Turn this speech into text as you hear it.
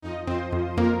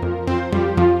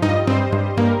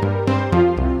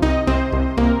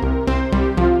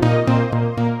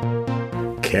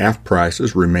Calf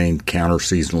prices remained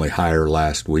counter-seasonally higher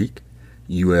last week.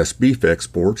 U.S. beef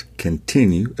exports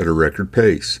continue at a record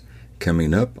pace.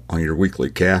 Coming up on your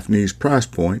weekly Calf News Price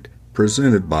Point,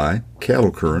 presented by Cattle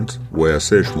Current's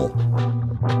Wes Ishmael.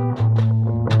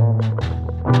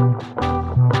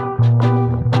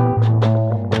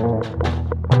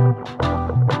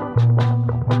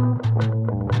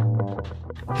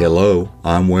 Hello,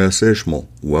 I'm Wes Ishmael.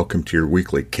 Welcome to your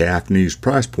weekly Calf News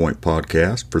Price Point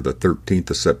podcast for the 13th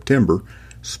of September,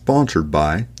 sponsored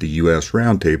by the U.S.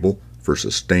 Roundtable for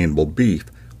Sustainable Beef,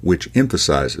 which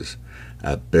emphasizes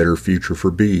a better future for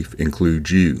beef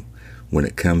includes you. When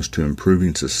it comes to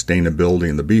improving sustainability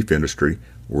in the beef industry,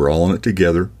 we're all in it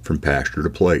together from pasture to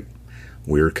plate.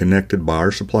 We are connected by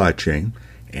our supply chain,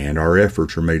 and our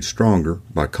efforts are made stronger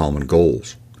by common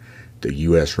goals. The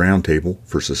U.S. Roundtable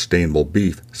for Sustainable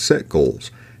Beef set goals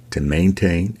to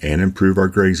maintain and improve our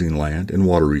grazing land and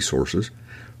water resources,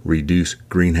 reduce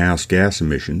greenhouse gas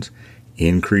emissions,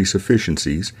 increase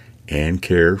efficiencies, and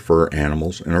care for our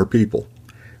animals and our people.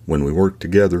 When we work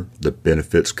together, the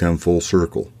benefits come full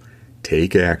circle.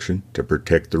 Take action to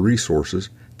protect the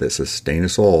resources that sustain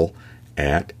us all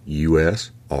at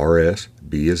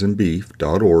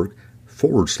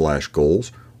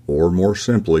usrsbasnbeef.org/goals, or more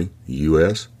simply,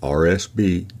 usrsb.org,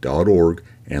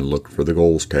 and look for the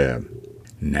Goals tab.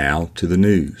 Now to the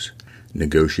news.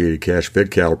 Negotiated cash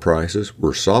fed cattle prices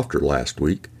were softer last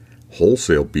week,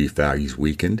 wholesale beef values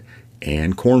weakened,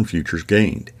 and corn futures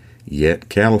gained. Yet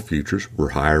cattle futures were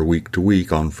higher week to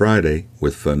week on Friday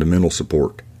with fundamental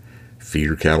support.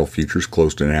 Feeder cattle futures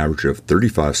closed an average of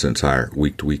 35 cents higher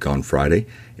week to week on Friday,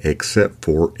 except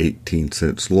for 18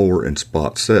 cents lower in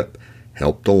spot SEP,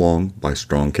 helped along by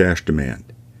strong cash demand.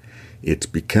 It's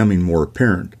becoming more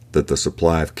apparent that the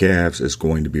supply of calves is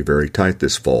going to be very tight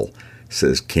this fall,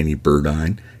 says Kenny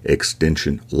Burdine,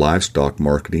 Extension Livestock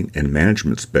Marketing and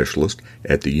Management Specialist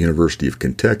at the University of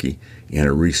Kentucky, in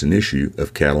a recent issue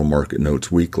of Cattle Market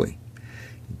Notes Weekly.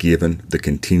 Given the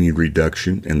continued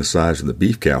reduction in the size of the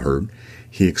beef cow herd,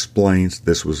 he explains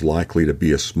this was likely to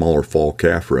be a smaller fall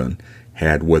calf run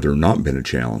had weather not been a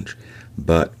challenge.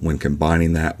 But when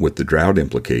combining that with the drought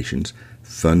implications,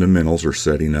 fundamentals are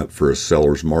setting up for a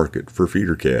seller's market for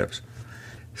feeder calves.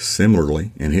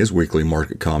 Similarly, in his weekly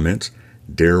market comments,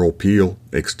 Darrell Peel,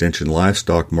 Extension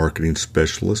Livestock Marketing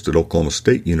Specialist at Oklahoma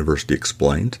State University,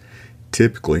 explains,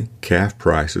 typically calf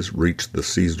prices reach the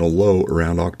seasonal low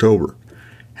around October.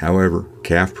 However,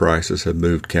 calf prices have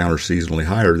moved counter-seasonally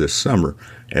higher this summer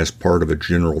as part of a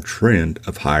general trend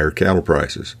of higher cattle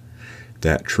prices.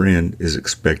 That trend is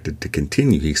expected to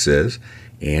continue, he says,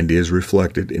 and is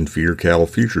reflected in feeder cattle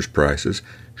futures prices,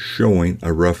 showing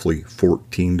a roughly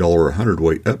 $14 a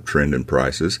hundredweight uptrend in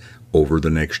prices over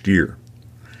the next year.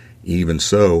 Even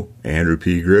so, Andrew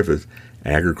P. Griffith,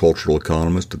 agricultural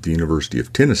economist at the University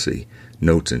of Tennessee,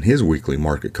 notes in his weekly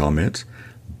market comments,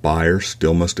 buyers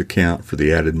still must account for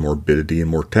the added morbidity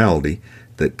and mortality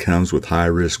that comes with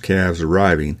high-risk calves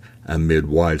arriving amid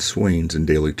wide swings in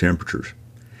daily temperatures.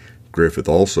 Griffith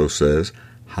also says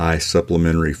high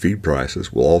supplementary feed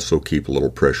prices will also keep a little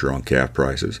pressure on calf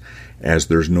prices, as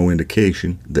there's no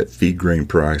indication that feed grain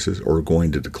prices are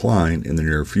going to decline in the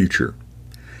near future.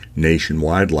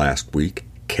 Nationwide last week,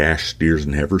 cash steers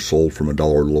and heifers sold from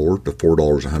 $1 lower to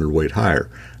 $4 a hundredweight higher,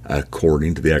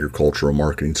 according to the Agricultural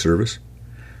Marketing Service.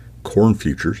 Corn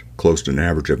futures closed an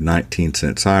average of 19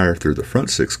 cents higher through the front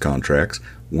six contracts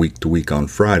week to week on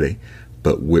Friday,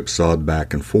 but whipsawed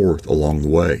back and forth along the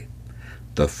way.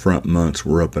 The front months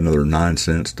were up another 9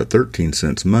 cents to 13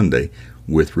 cents Monday,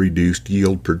 with reduced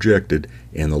yield projected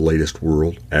in the latest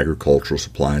World Agricultural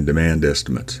Supply and Demand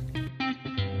estimates.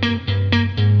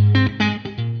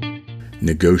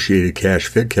 Negotiated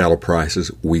cash-fed cattle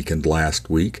prices weakened last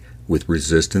week, with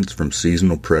resistance from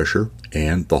seasonal pressure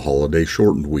and the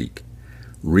holiday-shortened week.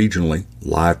 Regionally,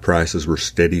 live prices were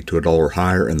steady to $1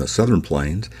 higher in the Southern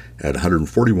Plains at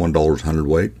 $141 a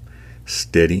hundredweight,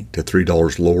 steady to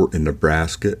 $3 lower in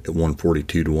Nebraska at $142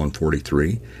 to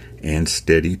 $143, and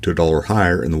steady to $1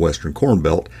 higher in the Western Corn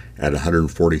Belt at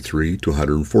 $143 to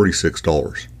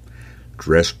 $146.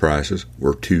 Dress prices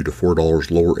were $2 to $4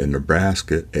 lower in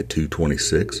Nebraska at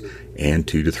 $226 and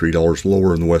 $2 to $3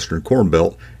 lower in the Western Corn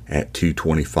Belt at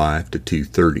 $225 to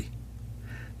 $230.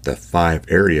 The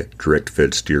 5-area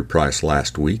direct-fed steer price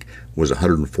last week was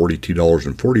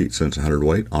 $142.48 a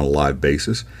hundredweight on a live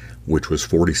basis, which was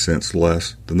 40 cents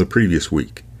less than the previous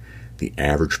week. The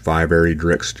average 5-area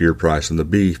direct steer price on the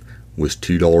beef was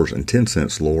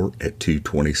 $2.10 lower at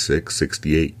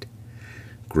 $226.68.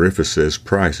 Griffith says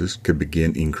prices could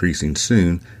begin increasing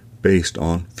soon based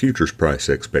on futures price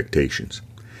expectations.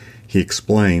 He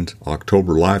explains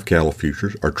October live cattle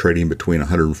futures are trading between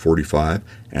 $145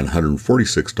 and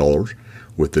 $146,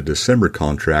 with the December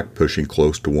contract pushing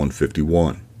close to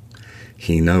 $151.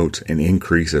 He notes an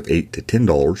increase of $8 to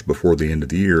 $10 before the end of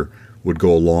the year would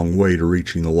go a long way to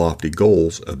reaching the lofty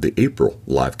goals of the April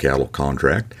live cattle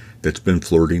contract that's been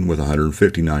flirting with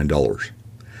 $159.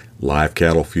 Live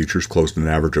cattle futures closed an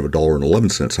average of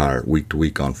 $1.11 higher week to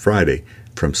week on Friday,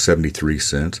 from 73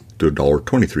 cents to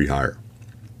 $1.23 higher.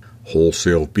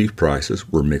 Wholesale beef prices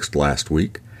were mixed last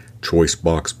week. Choice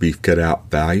box beef cutout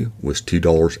value was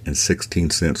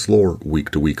 $2.16 lower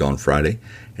week to week on Friday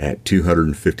at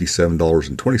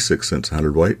 $257.26 a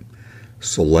hundredweight.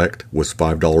 Select was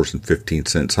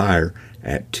 $5.15 higher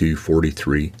at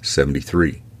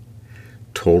 $243.73.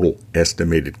 Total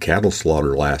estimated cattle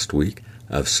slaughter last week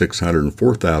of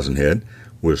 604,000 head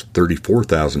was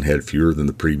 34,000 head fewer than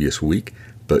the previous week,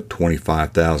 but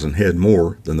 25,000 head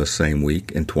more than the same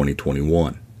week in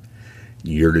 2021.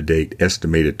 Year-to-date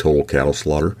estimated total cattle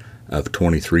slaughter of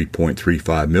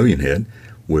 23.35 million head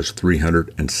was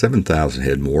 307,000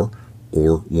 head more,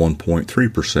 or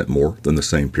 1.3% more than the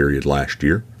same period last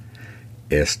year.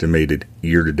 Estimated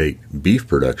year-to-date beef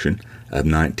production of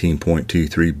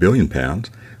 19.23 billion pounds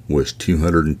was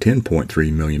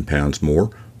 210.3 million pounds more,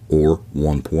 or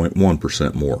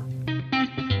 1.1% more.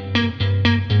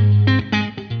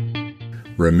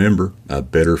 Remember, a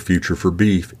better future for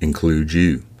beef includes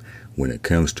you. When it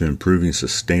comes to improving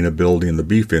sustainability in the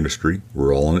beef industry,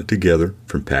 we're all in it together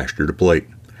from pasture to plate.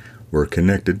 We're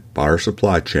connected by our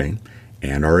supply chain,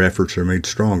 and our efforts are made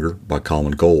stronger by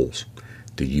common goals.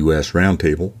 The U.S.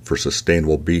 Roundtable for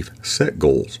Sustainable Beef set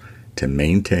goals to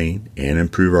maintain and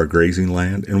improve our grazing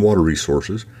land and water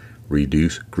resources,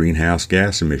 reduce greenhouse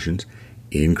gas emissions,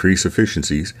 increase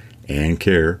efficiencies, and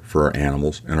care for our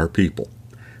animals and our people.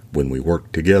 When we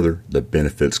work together, the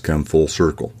benefits come full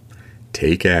circle.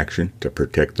 Take action to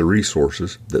protect the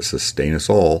resources that sustain us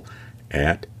all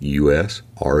at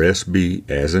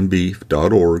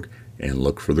usrsbasandbeef.org and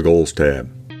look for the Goals tab.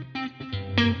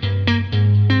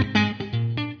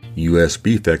 U.S.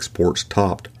 beef exports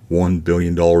topped $1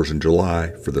 billion in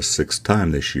July for the sixth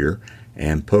time this year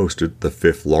and posted the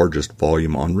fifth largest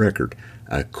volume on record,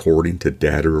 according to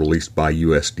data released by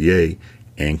USDA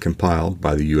and compiled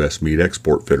by the U.S. Meat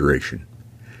Export Federation.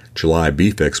 July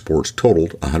beef exports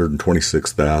totaled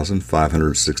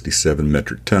 126,567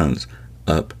 metric tons,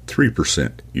 up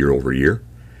 3% year over year.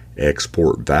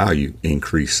 Export value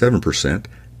increased 7%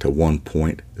 to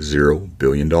 $1.0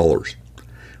 billion.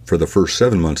 For the first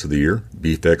 7 months of the year,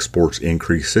 beef exports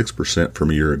increased 6% from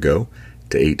a year ago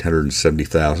to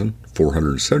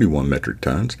 870,471 metric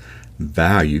tons,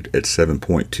 valued at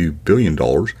 $7.2 billion,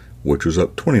 which was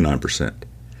up 29%.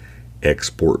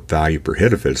 Export value per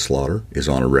head of fed slaughter is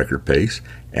on a record pace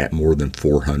at more than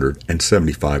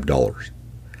 $475.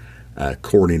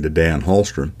 According to Dan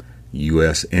Hallstrom,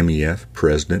 U.S. MEF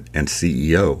President and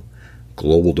CEO,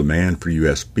 global demand for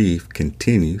U.S. beef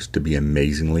continues to be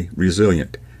amazingly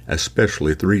resilient,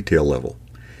 especially at the retail level.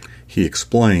 He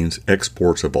explains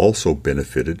exports have also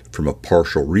benefited from a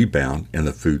partial rebound in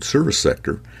the food service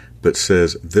sector, but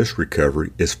says this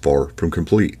recovery is far from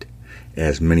complete,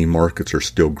 as many markets are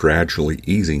still gradually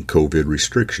easing COVID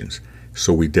restrictions,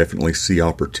 so we definitely see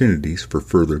opportunities for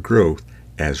further growth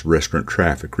as restaurant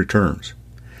traffic returns.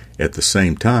 At the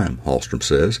same time, Hallstrom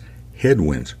says,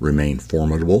 headwinds remain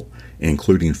formidable,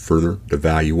 including further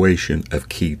devaluation of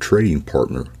key trading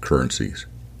partner currencies.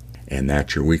 And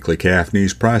that's your weekly Calf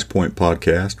News Price Point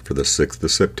podcast for the 6th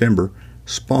of September,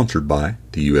 sponsored by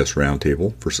the U.S.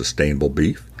 Roundtable for Sustainable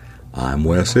Beef. I'm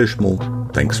Wes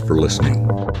Ishmael. Thanks for listening.